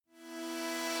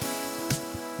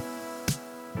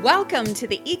Welcome to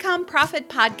the eComm Profit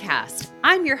Podcast.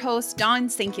 I'm your host, Dawn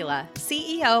Sinkula,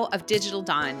 CEO of Digital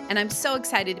Dawn, and I'm so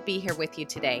excited to be here with you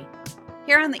today.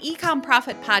 Here on the eComm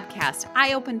Profit Podcast,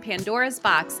 I open Pandora's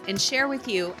box and share with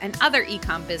you and other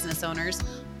eComm business owners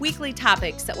weekly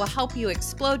topics that will help you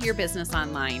explode your business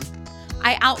online.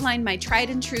 I outline my tried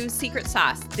and true secret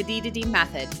sauce, the D2D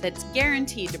method, that's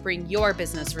guaranteed to bring your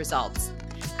business results.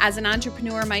 As an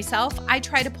entrepreneur myself, I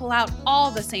try to pull out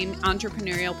all the same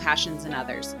entrepreneurial passions in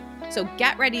others. So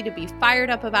get ready to be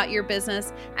fired up about your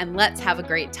business and let's have a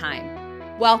great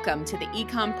time. Welcome to the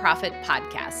eComm Profit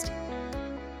Podcast.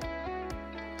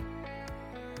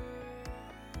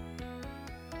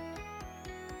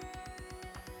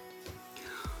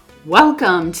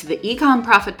 Welcome to the eComm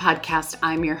Profit Podcast.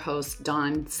 I'm your host,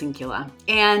 Dawn Sinkula.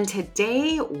 And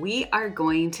today we are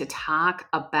going to talk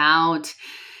about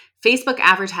Facebook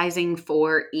advertising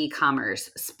for e-commerce,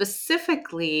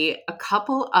 specifically a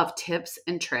couple of tips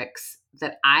and tricks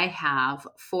that I have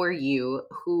for you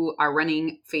who are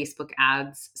running Facebook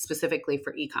ads specifically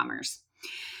for e-commerce.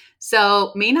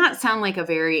 So may not sound like a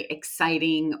very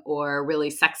exciting or really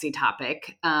sexy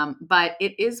topic, but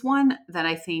it is one that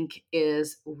I think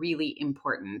is really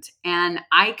important. And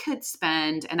I could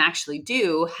spend, and actually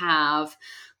do have,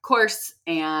 course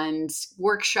and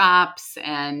workshops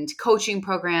and coaching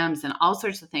programs and all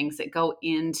sorts of things that go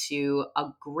into a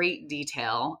great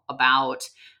detail about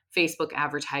Facebook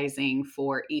advertising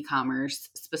for e-commerce,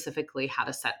 specifically how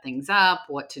to set things up,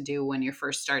 what to do when you're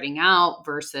first starting out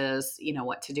versus,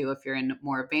 what to do if you're in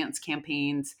more advanced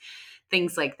campaigns,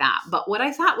 things like that. But what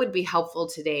I thought would be helpful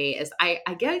today is I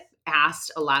get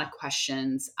asked a lot of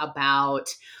questions about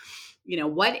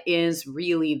what is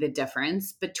really the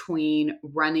difference between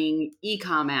running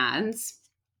e-comm ads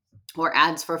or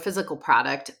ads for a physical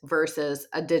product versus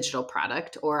a digital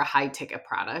product or a high ticket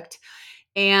product.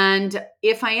 And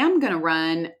if I am going to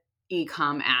run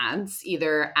e-comm ads,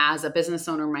 either as a business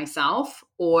owner myself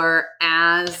or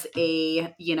as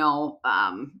a,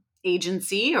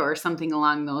 agency or something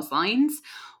along those lines,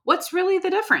 what's really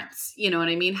the difference? You know what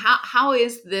I mean? How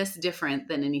is this different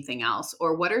than anything else?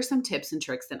 Or what are some tips and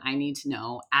tricks that I need to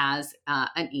know as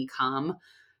an e-comm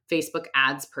Facebook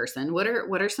ads person? What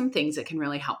are some things that can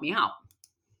really help me out?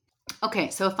 Okay,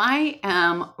 so if I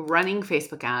am running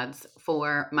Facebook ads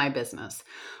for my business,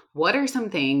 what are some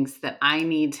things that I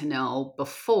need to know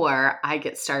before I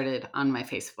get started on my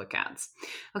Facebook ads?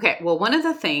 Okay, well, one of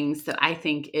the things that I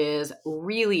think is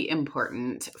really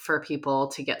important for people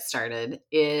to get started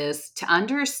is to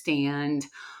understand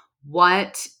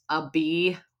what a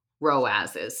B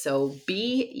ROAS is. So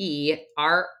BEROAS,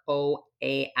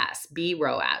 B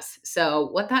ROAS. So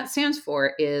what that stands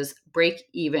for is break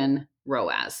even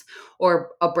ROAS, or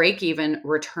a break even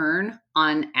return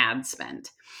on ad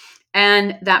spend.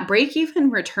 And that break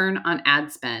even return on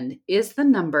ad spend is the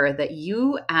number that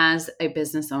you as a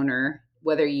business owner,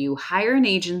 whether you hire an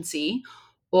agency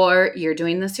or you're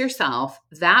doing this yourself,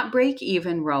 that break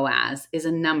even ROAS is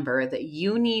a number that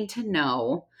you need to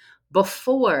know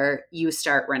before you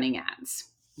start running ads.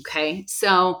 Okay.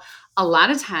 So a lot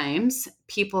of times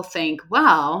people think,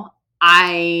 well,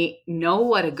 I know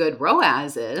what a good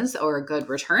ROAS is, or a good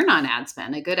return on ad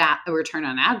spend. A good return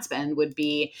on ad spend would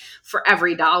be for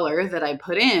every dollar that I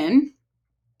put in,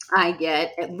 I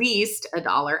get at least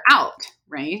 $1 out,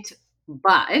 right?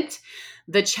 But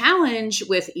the challenge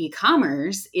with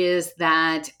e-commerce is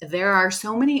that there are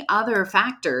so many other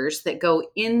factors that go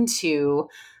into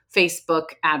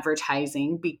Facebook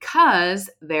advertising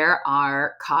because there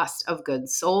are cost of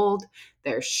goods sold,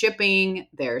 there's shipping,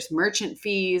 there's merchant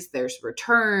fees, there's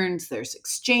returns, there's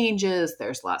exchanges,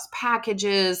 there's lost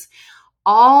packages.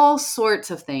 All sorts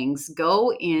of things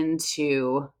go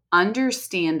into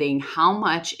understanding how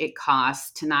much it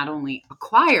costs to not only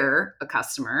acquire a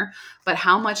customer, but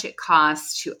how much it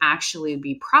costs to actually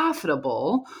be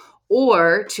profitable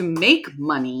or to make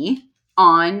money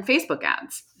on Facebook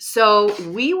ads. So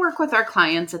we work with our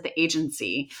clients at the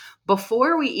agency.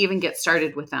 Before we even get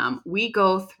started with them, we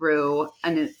go through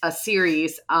a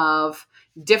series of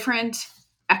different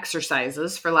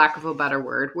exercises, for lack of a better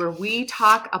word, where we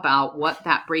talk about what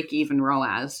that break-even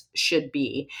ROAS should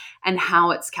be and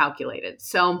how it's calculated.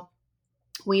 So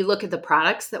we look at the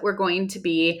products that we're going to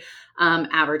be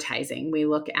advertising. We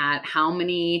look at how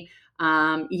many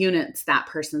units that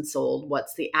person sold.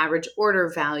 What's the average order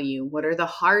value? What are the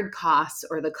hard costs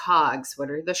or the COGS?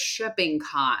 What are the shipping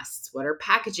costs? What are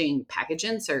packaging, package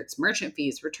inserts, merchant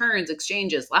fees, returns,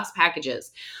 exchanges, lost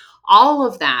packages? all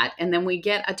of that. And then we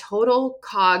get a total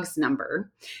COGS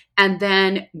number. And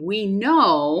then we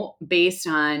know based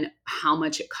on how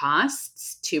much it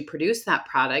costs to produce that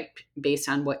product, based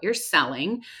on what you're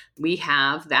selling, we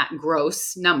have that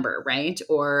gross number, right?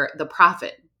 Or the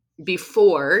profit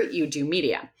before you do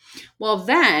media. Well,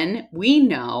 then we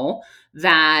know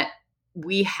that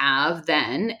we have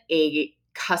then a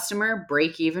customer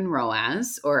break-even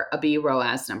ROAS, or a B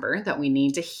ROAS number that we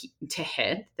need to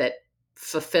hit that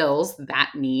fulfills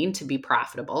that need to be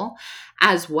profitable,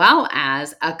 as well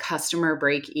as a customer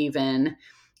break-even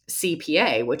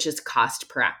CPA, which is cost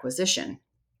per acquisition,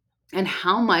 and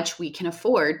how much we can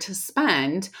afford to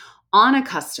spend on a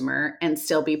customer and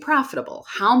still be profitable,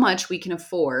 how much we can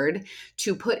afford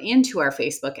to put into our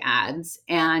Facebook ads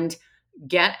and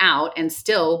get out and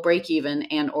still break even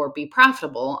and or be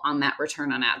profitable on that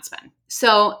return on ad spend.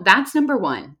 So that's number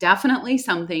one, definitely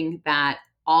something that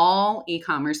all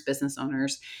e-commerce business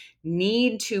owners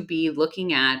need to be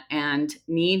looking at and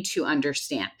need to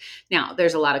understand. Now,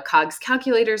 there's a lot of COGS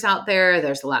calculators out there.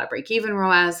 There's a lot of break-even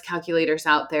ROAS calculators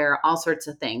out there, all sorts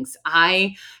of things.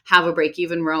 I have a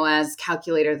break-even ROAS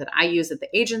calculator that I use at the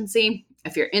agency.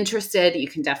 If you're interested, you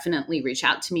can definitely reach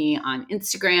out to me on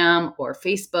Instagram or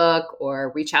Facebook,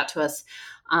 or reach out to us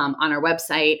on our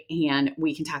website, and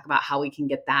we can talk about how we can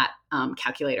get that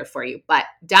calculator for you. But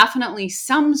definitely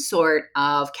some sort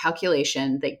of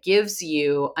calculation that gives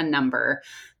you a number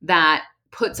that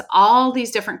puts all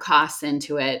these different costs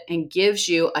into it and gives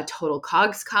you a total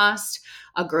COGS cost,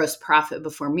 a gross profit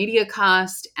before media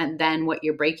cost, and then what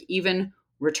your break-even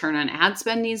return on ad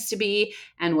spend needs to be,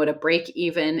 and what a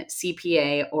break-even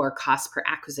CPA or cost per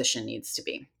acquisition needs to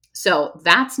be. So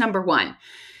that's number one.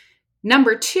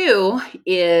 Number two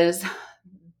is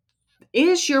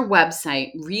your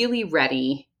website really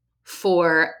ready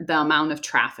for the amount of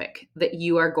traffic that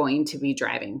you are going to be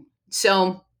driving?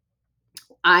 So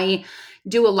I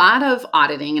do a lot of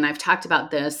auditing, and I've talked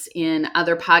about this in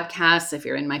other podcasts. If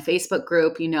you're in my Facebook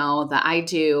group, you know that I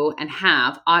do and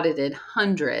have audited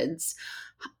hundreds,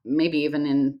 maybe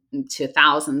even into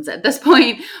thousands at this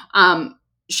point,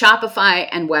 Shopify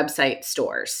and website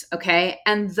stores. Okay.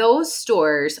 And those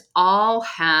stores all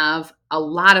have a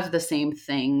lot of the same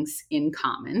things in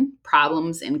common,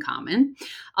 problems in common.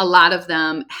 A lot of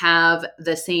them have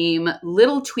the same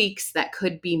little tweaks that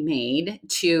could be made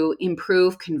to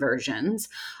improve conversions.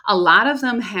 A lot of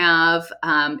them have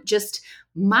just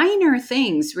minor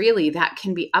things really that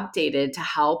can be updated to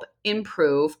help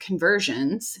improve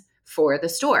conversions for the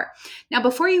store. Now,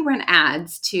 before you run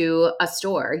ads to a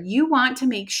store, you want to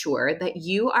make sure that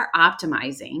you are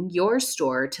optimizing your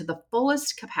store to the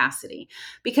fullest capacity,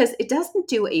 because it doesn't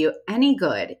do you any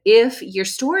good if your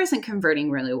store isn't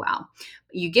converting really well.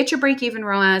 You get your break-even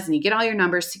ROAS and you get all your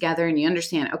numbers together and you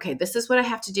understand, okay, this is what I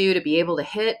have to do to be able to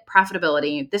hit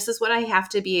profitability. This is what I have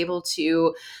to be able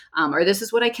to, or this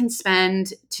is what I can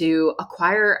spend to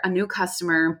acquire a new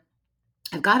customer.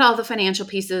 I've got all the financial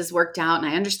pieces worked out and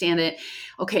I understand it.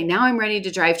 Okay, now I'm ready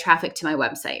to drive traffic to my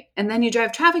website. And then you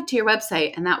drive traffic to your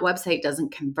website and that website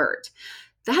doesn't convert.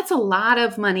 That's a lot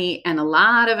of money and a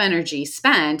lot of energy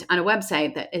spent on a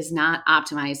website that is not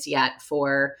optimized yet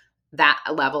for that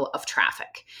level of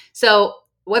traffic. So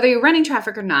whether you're running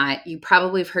traffic or not, you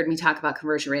probably have heard me talk about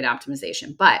conversion rate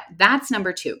optimization, but that's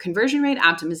number two, conversion rate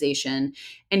optimization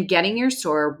and getting your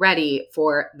store ready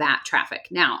for that traffic.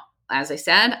 Now, as I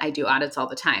said, I do audits all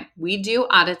the time. We do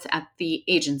audits at the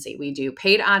agency. We do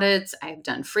paid audits. I've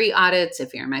done free audits.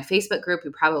 If you're in my Facebook group,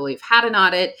 you probably have had an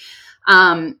audit.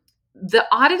 The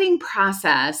auditing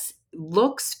process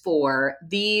looks for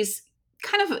these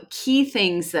kind of key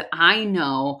things that I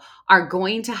know are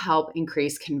going to help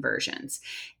increase conversions.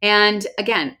 And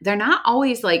again, they're not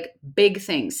always like big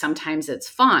things. Sometimes it's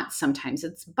fonts, sometimes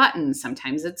it's buttons,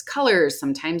 sometimes it's colors,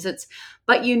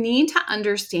 but you need to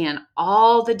understand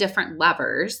all the different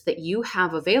levers that you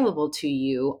have available to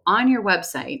you on your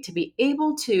website to be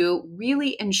able to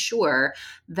really ensure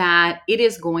that it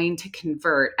is going to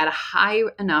convert at a high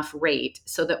enough rate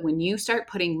so that when you start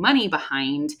putting money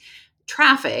behind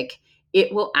traffic,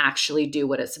 it will actually do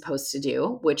what it's supposed to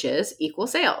do, which is equal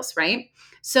sales, right?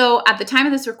 So at the time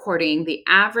of this recording, the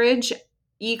average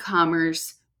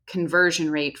e-commerce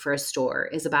conversion rate for a store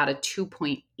is about a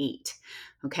 2.8.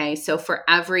 Okay, so for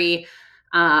every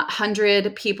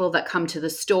 100 people that come to the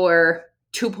store,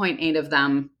 2.8 of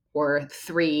them, or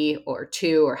 3 or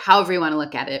 2, or however you want to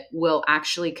look at it, will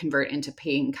actually convert into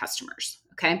paying customers.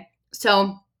 Okay,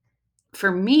 so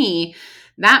for me,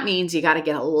 that means you got to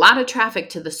get a lot of traffic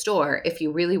to the store if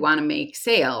you really want to make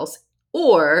sales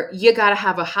or you got to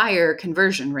have a higher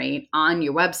conversion rate on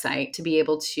your website to be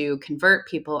able to convert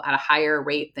people at a higher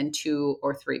rate than 2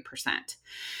 or 3%.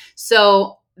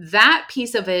 So that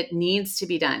piece of it needs to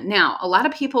be done. Now, a lot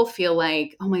of people feel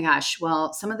like, oh my gosh,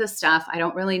 well, some of this stuff, I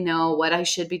don't really know what I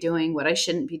should be doing, what I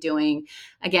shouldn't be doing.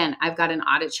 Again, I've got an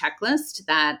audit checklist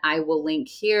that I will link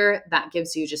here that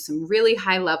gives you just some really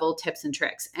high level tips and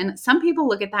tricks. And some people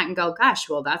look at that and go, gosh,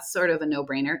 well, that's sort of a no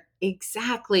brainer.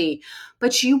 Exactly.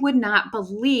 But you would not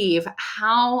believe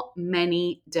how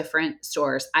many different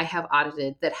stores I have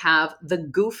audited that have the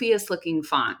goofiest looking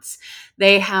fonts.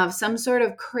 They have some sort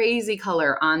of crazy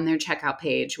color on their checkout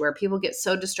page where people get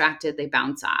so distracted they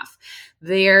bounce off.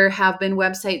 There have been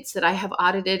websites that I have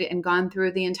audited and gone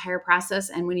through the entire process,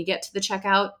 and when you get to the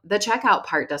checkout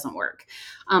part doesn't work.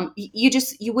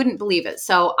 You wouldn't believe it.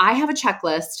 So I have a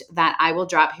checklist that I will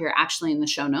drop here actually in the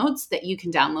show notes that you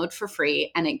can download for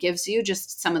free, and it gives you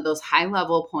just some of those high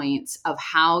level points of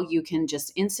how you can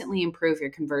just instantly improve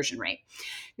your conversion rate.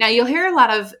 Now, you'll hear a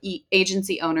lot of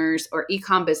agency owners or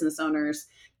e-com business owners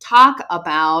talk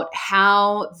about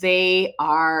how they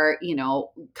are,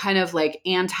 kind of like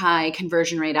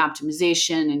anti-conversion rate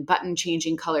optimization and button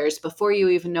changing colors before you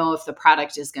even know if the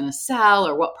product is going to sell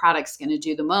or what product's going to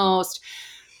do the most.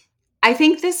 I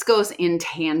think this goes in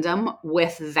tandem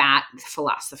with that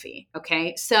philosophy.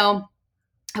 Okay. So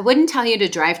I wouldn't tell you to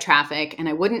drive traffic, and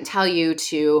I wouldn't tell you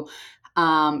to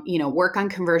work on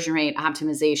conversion rate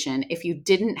optimization if you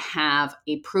didn't have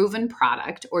a proven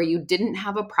product, or you didn't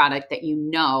have a product that you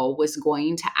know was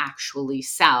going to actually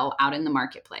sell out in the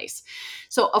marketplace.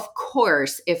 So of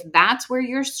course, if that's where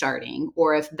you're starting,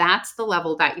 or if that's the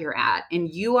level that you're at, and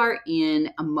you are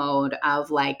in a mode of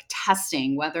like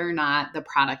testing whether or not the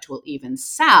product will even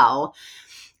sell,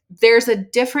 there's a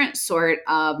different sort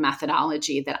of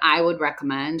methodology that I would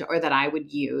recommend or that I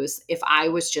would use if I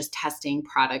was just testing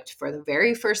product for the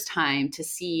very first time to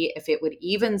see if it would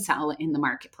even sell in the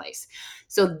marketplace.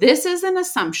 So this is an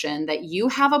assumption that you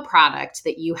have a product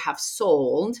that you have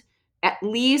sold at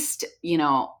least,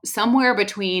 somewhere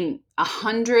between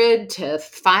 100 to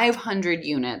 500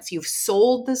 units. You've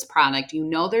sold this product. You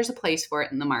know there's a place for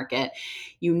it in the market.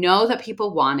 You know that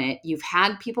people want it. You've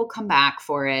had people come back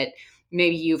for it.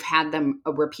 Maybe you've had them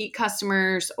repeat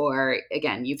customers, or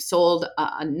again, you've sold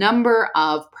a number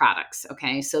of products,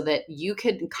 okay? So that you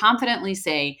could confidently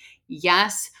say,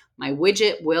 yes, my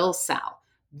widget will sell.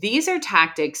 These are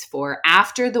tactics for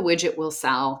after the widget will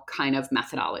sell kind of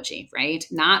methodology, right?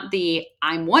 Not the,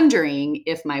 I'm wondering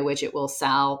if my widget will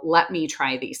sell, let me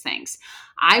try these things.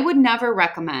 I would never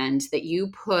recommend that you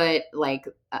put like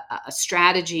a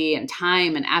strategy and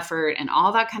time and effort and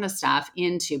all that kind of stuff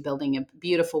into building a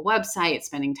beautiful website,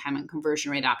 spending time on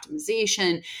conversion rate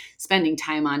optimization, spending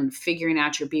time on figuring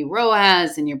out your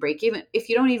BROAS and your break even, if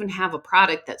you don't even have a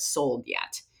product that's sold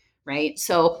yet, right?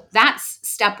 So that's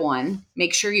step one.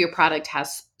 Make sure your product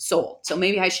has sold. So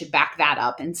maybe I should back that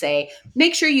up and say,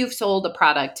 make sure you've sold a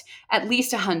product, at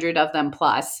least 100 of them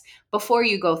plus, before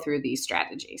you go through these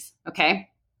strategies, okay?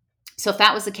 So if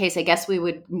that was the case, I guess we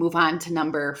would move on to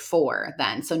number 4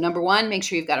 then. So number 1, make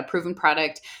sure you've got a proven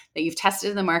product that you've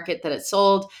tested in the market, that it's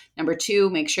sold. Number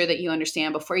 2, make sure that you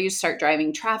understand before you start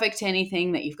driving traffic to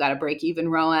anything that you've got a break-even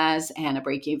ROAS and a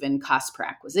break-even cost per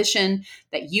acquisition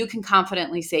that you can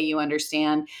confidently say you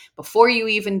understand. Before you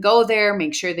even go there,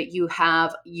 make sure that you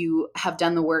have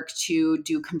done the work to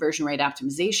do conversion rate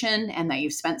optimization and that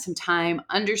you've spent some time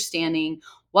understanding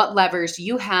what levers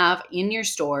you have in your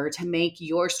store to make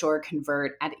your store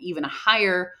convert at even a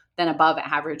higher than above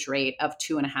average rate of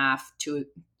 2.5% to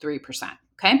 3%.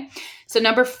 Okay. So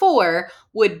number 4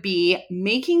 would be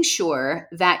making sure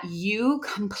that you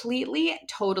completely,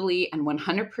 totally, and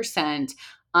 100%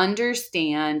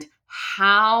 understand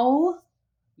how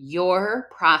your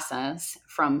process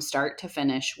from start to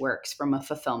finish works from a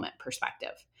fulfillment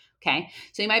perspective. Okay.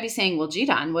 So you might be saying, well, gee,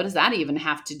 Don, what does that even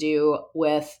have to do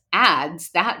with ads?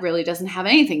 That really doesn't have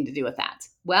anything to do with ads.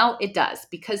 Well, it does,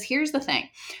 because here's the thing.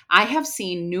 I have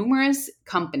seen numerous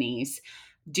companies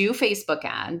do Facebook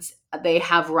ads. They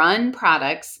have run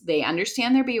products. They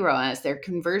understand their BROAS. Their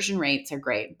conversion rates are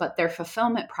great, but their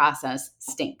fulfillment process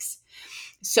stinks.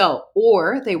 So,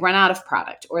 or they run out of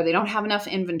product, or they don't have enough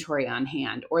inventory on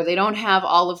hand, or they don't have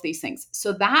all of these things.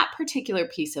 So that particular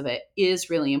piece of it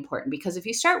is really important, because if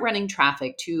you start running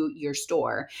traffic to your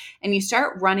store and you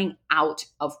start running out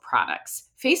of products,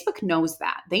 Facebook knows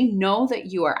that. They know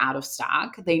that you are out of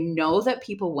stock. They know that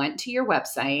people went to your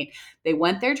website, they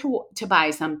went there to buy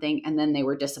something, and then they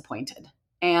were disappointed.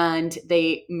 And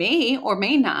they may or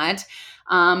may not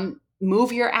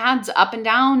move your ads up and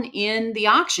down in the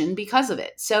auction because of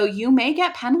it. So you may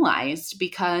get penalized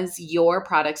because your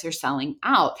products are selling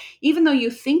out, even though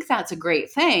you think that's a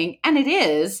great thing. And it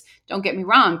is, don't get me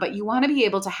wrong, but you want to be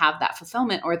able to have that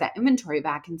fulfillment or that inventory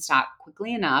back in stock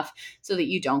quickly enough so that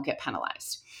you don't get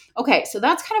penalized. Okay, so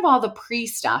that's kind of all the pre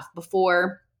stuff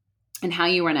before and how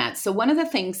you run ads. So one of the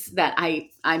things that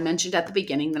I mentioned at the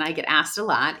beginning that I get asked a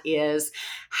lot is,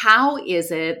 how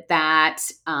is it that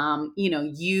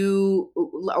you,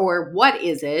 or what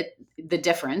is it, the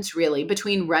difference really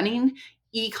between running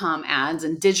eComm ads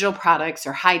and digital products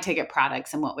or high ticket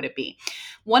products, and what would it be?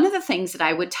 One of the things that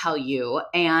I would tell you,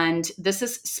 and this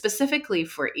is specifically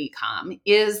for eComm,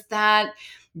 is that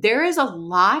there is a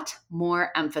lot more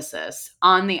emphasis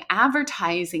on the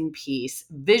advertising piece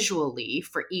visually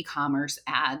for e-commerce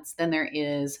ads than there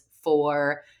is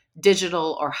for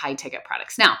digital or high ticket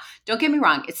products. Now, don't get me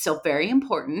wrong, it's still very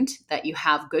important that you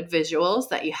have good visuals,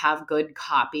 that you have good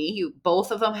copy.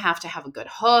 Both of them have to have a good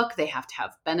hook. They have to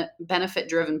have benefit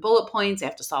driven bullet points. They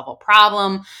have to solve a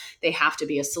problem. They have to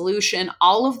be a solution,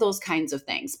 all of those kinds of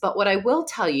things. But what I will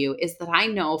tell you is that I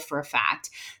know for a fact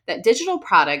that digital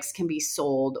products can be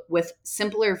sold with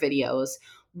simpler videos,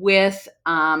 with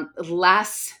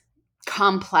less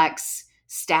complex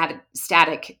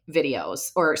static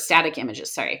videos, or static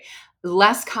images, sorry,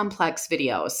 less complex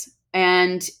videos.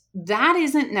 And that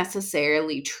isn't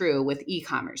necessarily true with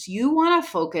e-commerce. You want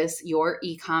to focus your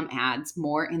e-com ads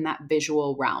more in that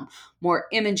visual realm, more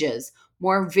images,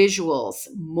 more visuals,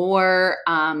 more,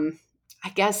 I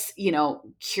guess,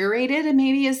 curated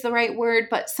maybe is the right word,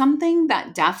 but something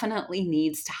that definitely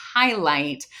needs to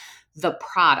highlight the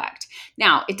product.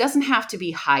 Now, it doesn't have to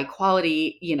be high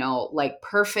quality, like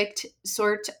perfect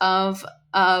sort of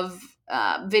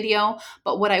video.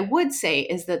 But what I would say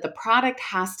is that the product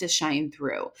has to shine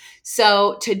through.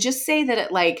 So to just say that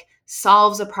it like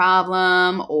solves a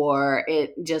problem or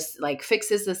it just like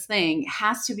fixes this thing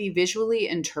has to be visually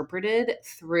interpreted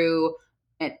through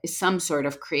some sort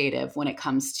of creative when it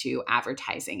comes to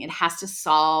advertising. It has to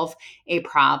solve a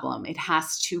problem. It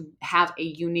has to have a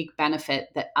unique benefit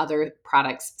that other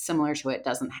products similar to it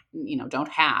don't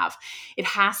have. It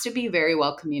has to be very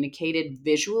well communicated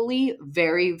visually,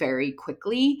 very, very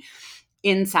quickly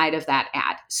inside of that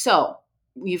ad. So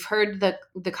you've heard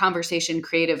the conversation,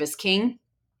 creative is king.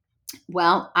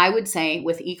 Well, I would say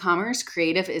with e-commerce,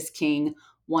 creative is king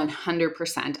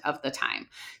 100% of the time.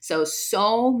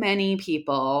 So many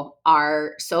people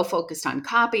are so focused on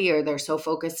copy, or they're so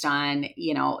focused on,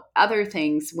 other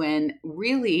things, when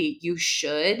really you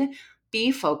should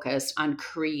be focused on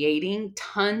creating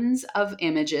tons of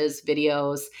images,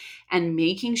 videos, and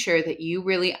making sure that you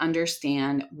really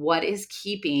understand what is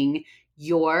keeping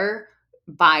your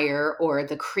buyer or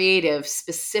the creative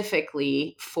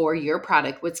specifically for your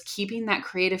product, what's keeping that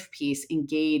creative piece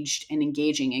engaged and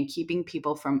engaging and keeping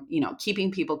people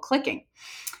clicking.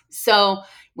 So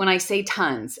when I say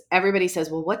tons, everybody says,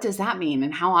 well, what does that mean?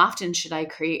 And how often should I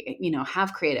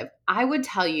have creative? I would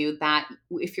tell you that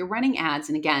if you're running ads,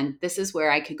 and again, this is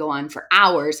where I could go on for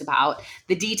hours about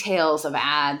the details of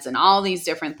ads and all these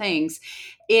different things,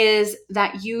 is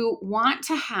that you want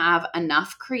to have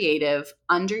enough creative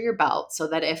under your belt so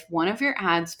that if one of your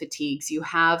ads fatigues, you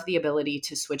have the ability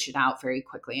to switch it out very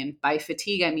quickly. And by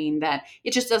fatigue, I mean that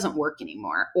it just doesn't work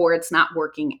anymore, or it's not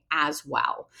working as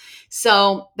well.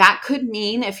 So that could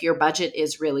mean, if your budget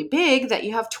is really big, that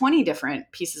you have 20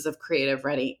 different pieces of creative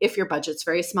ready. If your budget's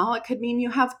very small, it could mean you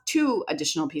have 2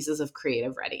 additional pieces of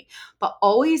creative ready. But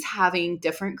always having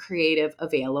different creative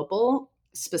available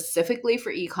specifically for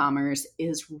e-commerce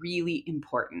is really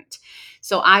important.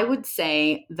 So I would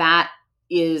say that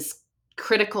is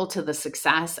critical to the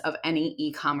success of any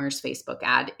e-commerce Facebook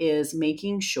ad, is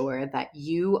making sure that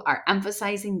you are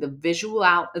emphasizing the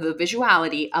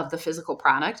visuality of the physical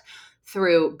product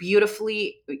through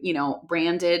beautifully,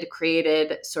 branded,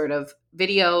 created sort of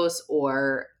videos,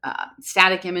 or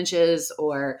static images,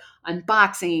 or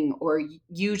unboxing, or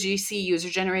UGC, user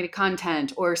generated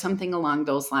content, or something along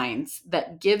those lines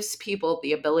that gives people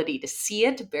the ability to see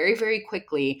it very, very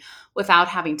quickly without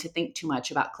having to think too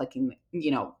much about clicking,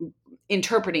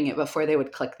 interpreting it before they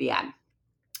would click the ad.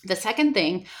 The second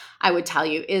thing I would tell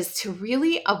you is to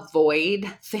really avoid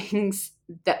things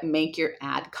that make your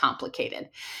ad complicated.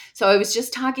 So I was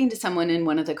just talking to someone in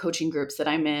one of the coaching groups that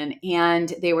I'm in,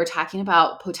 and they were talking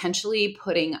about potentially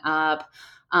putting up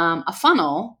a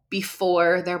funnel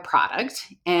before their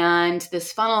product. And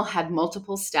this funnel had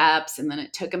multiple steps, and then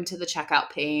it took them to the checkout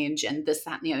page and this,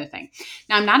 that, and the other thing.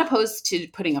 Now, I'm not opposed to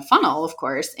putting a funnel, of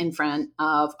course, in front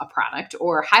of a product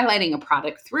or highlighting a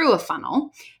product through a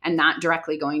funnel and not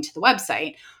directly going to the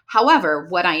website. However,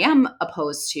 what I am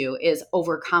opposed to is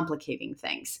overcomplicating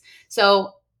things.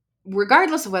 So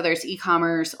regardless of whether it's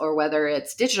e-commerce or whether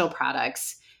it's digital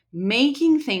products,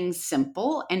 making things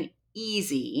simple and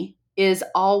easy is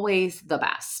always the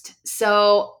best.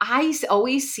 So I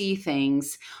always see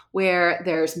things where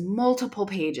there's multiple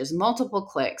pages, multiple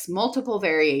clicks, multiple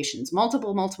variations,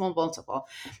 multiple.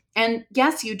 And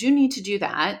yes, you do need to do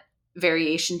that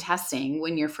variation testing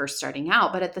when you're first starting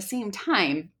out. But at the same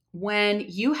time, when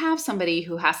you have somebody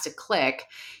who has to click,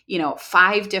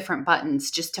 5 different buttons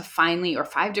just to finally, or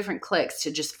 5 different clicks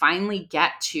to just finally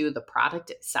get to the product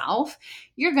itself,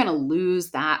 you're going to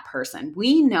lose that person.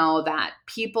 We know that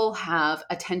people have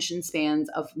attention spans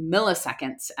of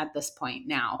milliseconds at this point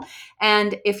now.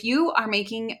 And if you are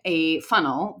making a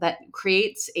funnel that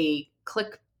creates a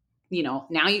click,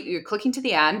 now you're clicking to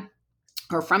the ad,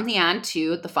 or from the ad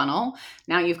to the funnel.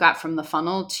 Now you've got from the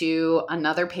funnel to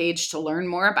another page to learn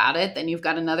more about it. Then you've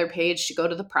got another page to go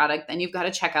to the product. Then you've got a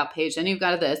checkout page. Then you've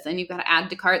got this. Then you've got to add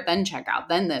to cart, then checkout,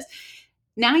 then this.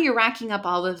 Now you're racking up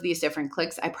all of these different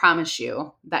clicks. I promise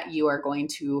you that you are going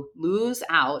to lose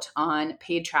out on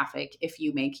paid traffic if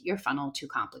you make your funnel too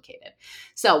complicated.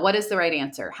 So what is the right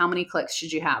answer? How many clicks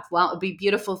should you have? Well, it'd be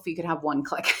beautiful if you could have 1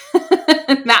 click.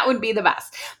 That would be the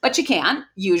best. But you can't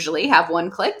usually have 1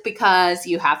 click because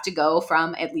you have to go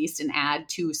from at least an ad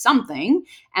to something.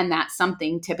 And that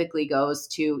something typically goes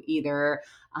to either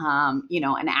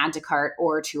an add to cart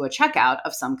or to a checkout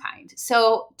of some kind.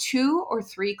 So 2 or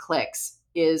 3 clicks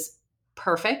is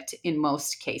perfect in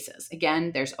most cases.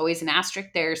 Again, there's always an asterisk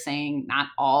there saying not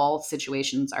all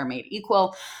situations are made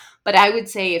equal. But I would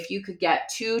say if you could get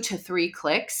 2 to 3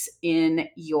 clicks in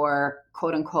your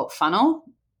quote unquote funnel,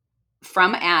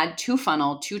 from ad to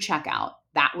funnel to checkout,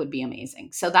 that would be amazing.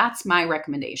 So that's my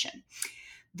recommendation.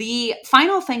 The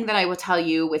final thing that I will tell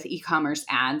you with e-commerce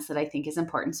ads that I think is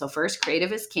important. So first,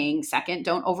 creative is king. Second,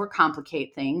 don't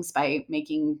overcomplicate things by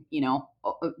making,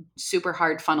 super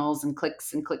hard funnels and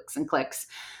clicks and clicks and clicks.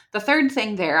 The third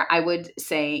thing there I would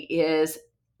say is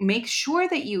make sure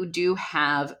that you do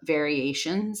have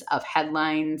variations of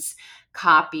headlines,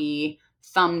 copy,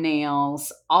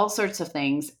 thumbnails, all sorts of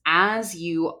things as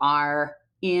you are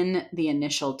in the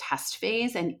initial test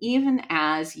phase, and even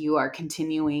as you are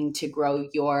continuing to grow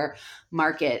your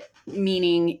market,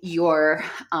 meaning your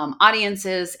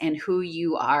audiences and who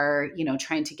you are,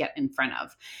 trying to get in front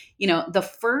of. The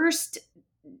first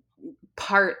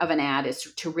part of an ad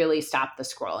is to really stop the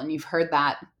scroll, and you've heard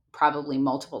that probably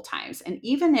multiple times. And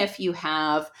even if you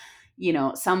have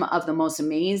some of the most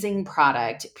amazing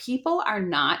product, people are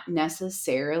not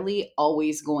necessarily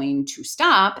always going to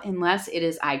stop unless it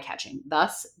is eye-catching,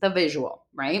 thus the visual,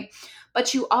 right?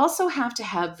 But you also have to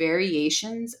have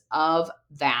variations of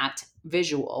that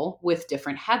visual with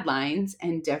different headlines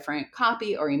and different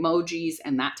copy or emojis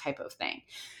and that type of thing.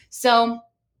 So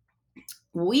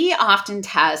we often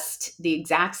test the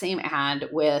exact same ad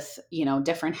with,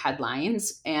 different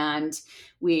headlines, and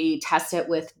we test it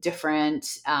with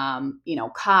different,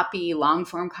 copy, long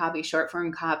form copy, short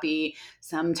form copy,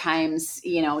 sometimes,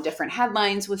 different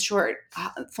headlines with short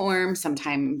form,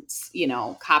 sometimes,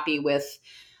 copy with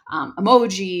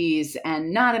emojis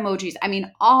and not emojis. I mean,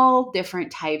 all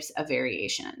different types of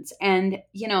variations. And,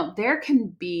 there can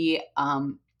be,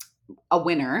 a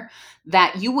winner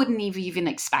that you wouldn't even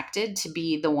expected to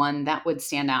be the one that would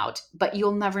stand out, but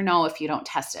you'll never know if you don't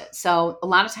test it. So a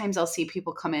lot of times I'll see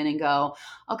people come in and go,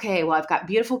 okay, well, I've got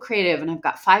beautiful creative and I've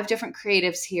got 5 different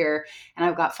creatives here, and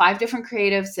I've got 5 different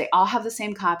creatives. They all have the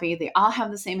same copy. They all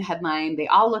have the same headline. They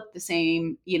all look the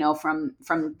same, from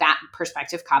that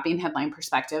perspective, copy and headline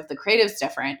perspective. The creative's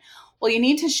different. Well, you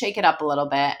need to shake it up a little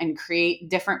bit and create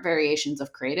different variations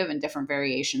of creative and different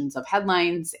variations of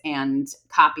headlines and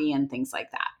copy and things like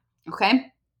that.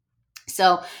 Okay.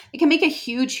 So it can make a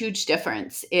huge, huge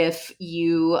difference if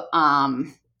you,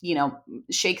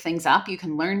 shake things up. You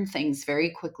can learn things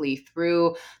very quickly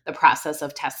through the process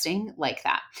of testing like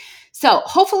that. So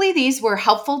hopefully these were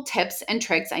helpful tips and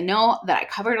tricks. I know that I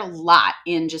covered a lot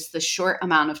in just the short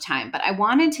amount of time, but I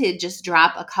wanted to just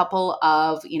drop a couple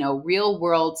of, real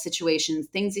world situations,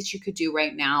 things that you could do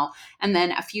right now, and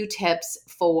then a few tips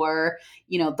for,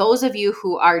 those of you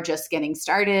who are just getting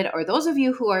started, or those of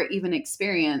you who are even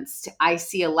experienced. I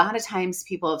see a lot of times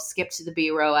people have skipped the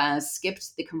BROAS,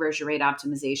 skipped the conversion rate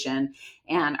optimization, organization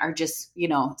and are just,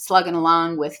 slugging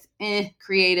along with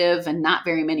creative and not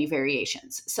very many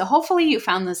variations. So hopefully you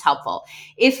found this helpful.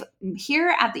 If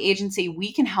here at the agency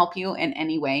we can help you in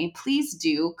any way, please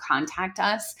do contact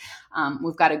us.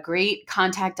 We've got a great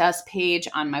contact us page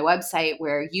on my website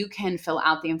where you can fill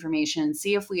out the information,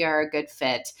 see if we are a good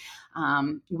fit.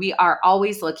 We are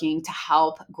always looking to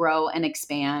help grow and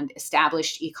expand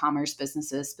established e-commerce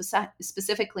businesses,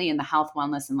 specifically in the health,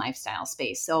 wellness, and lifestyle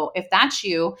space. So if that's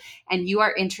you and you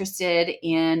are interested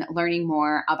in learning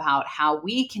more about how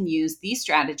we can use these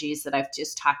strategies that I've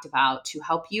just talked about to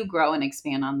help you grow and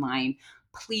expand online,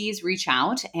 please reach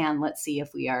out and let's see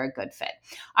if we are a good fit.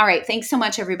 All right. Thanks so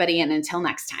much, everybody. And until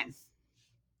next time.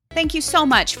 Thank you so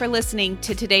much for listening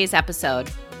to today's episode.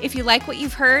 If you like what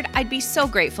you've heard, I'd be so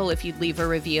grateful if you'd leave a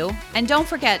review. And don't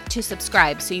forget to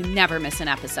subscribe so you never miss an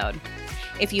episode.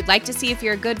 If you'd like to see if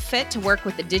you're a good fit to work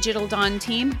with the Digital Dawn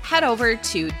team, head over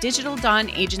to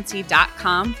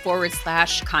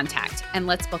digitaldawnagency.com/contact and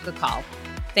let's book a call.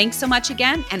 Thanks so much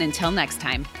again, and until next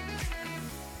time.